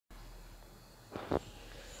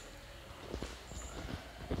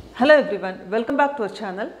Hello everyone, welcome back to our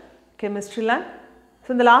channel Chemistry Land.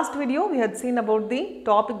 So in the last video we had seen about the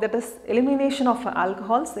topic that is elimination of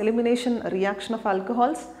alcohols, elimination reaction of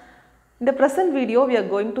alcohols. In the present video we are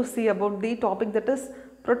going to see about the topic that is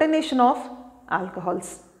protonation of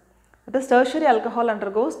alcohols. That is tertiary alcohol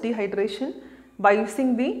undergoes dehydration by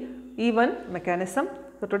using the E1 mechanism.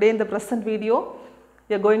 So today in the present video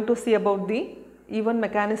we are going to see about the E1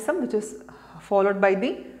 mechanism which is followed by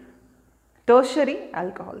the tertiary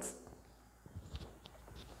alcohols.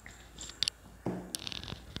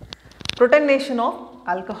 Protonation of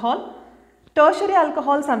alcohol. Tertiary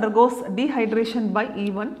alcohols undergoes dehydration by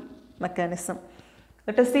E1 mechanism.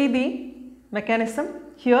 Let us see the mechanism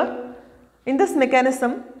here. In this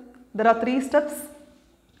mechanism there are three steps.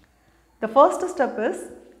 The first step is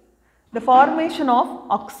the formation of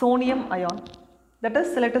oxonium ion. That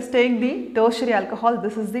is, let us take the tertiary alcohol.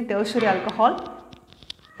 This is the tertiary alcohol.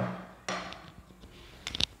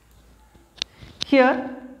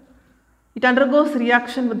 Here it undergoes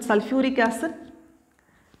reaction with sulfuric acid.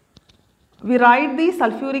 We write the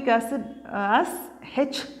sulfuric acid as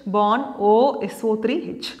H bond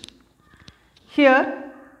OSO3H.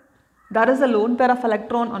 Here there is a lone pair of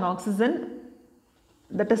electron on oxygen,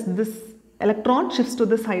 that is this electron shifts to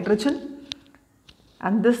this hydrogen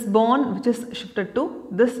and this bond which is shifted to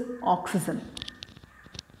this oxygen.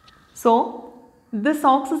 So this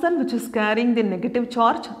oxygen which is carrying the negative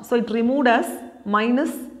charge, so it removed as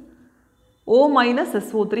minus O minus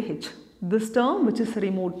SO3H, this term which is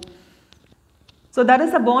removed. So there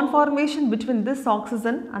is a bond formation between this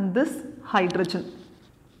oxygen and this hydrogen,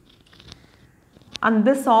 and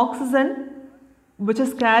this oxygen which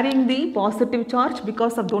is carrying the positive charge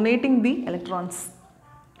because of donating the electrons.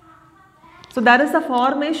 So there is a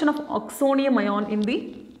formation of oxonium ion in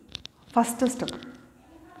the first step.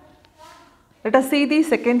 Let us see the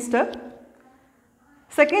second step.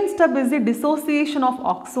 Second step is the dissociation of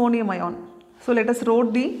oxonium ion. So let us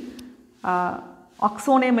write the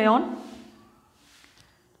oxonium ion.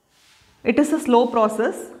 It is a slow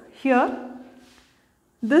process. Here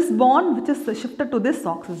this bond which is shifted to this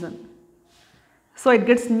oxygen, so it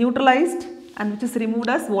gets neutralized and which is removed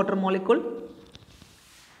as water molecule.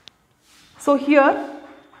 So here,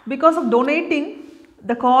 because of donating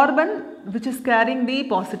the carbon which is carrying the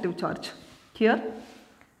positive charge here,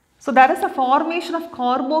 so there is a formation of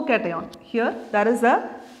carbocation. Here there is a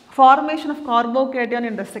formation of carbocation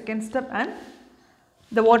in the second step and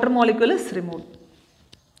the water molecule is removed.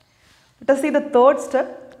 Let us see the third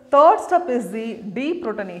step. Third step is the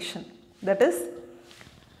deprotonation, that is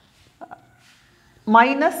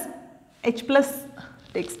minus H plus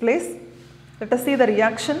takes place. Let us see the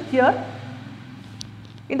reaction here.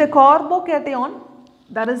 In the carbocation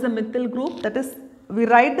there is a methyl group, that is we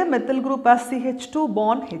write the methyl group as CH2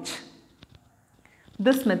 bond H,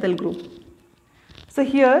 this methyl group. So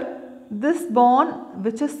here this bond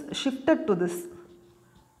which is shifted to this,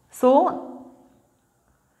 so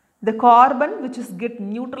the carbon which is get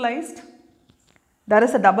neutralized, there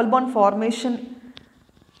is a double bond formation.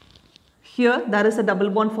 Here there is a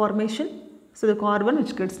double bond formation, so the carbon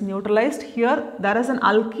which gets neutralized. Here there is an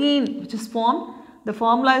alkene which is formed. The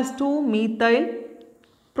formula is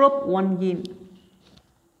 2-methyl-prop-1-ene,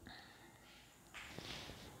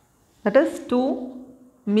 that is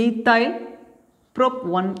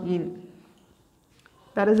 2-methyl-prop-1-ene.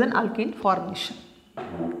 There is an alkene formation.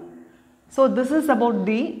 So this is about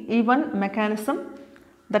the E1 mechanism,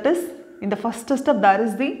 that is in the first step there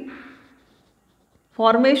is the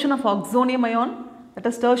formation of oxonium ion, that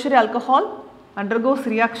is tertiary alcohol undergoes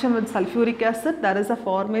reaction with sulfuric acid, there is a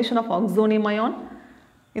formation of oxonium ion.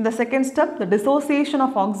 In the second step, the dissociation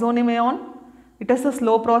of oxonium ion, it is a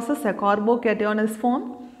slow process, a carbocation is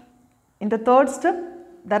formed. In the third step,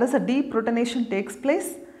 there is a deprotonation takes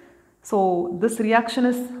place. So this reaction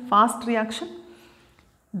is fast reaction.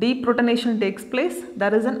 Deprotonation takes place,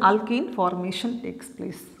 there is an alkene formation takes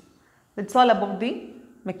place. That's all about the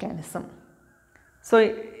mechanism. So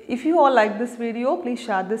if you all like this video, please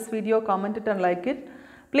share this video, comment it and like it.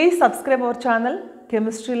 Please subscribe our channel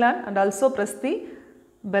Chemistry Land and also press the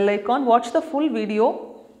bell icon. Watch the full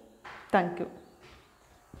video. Thank you.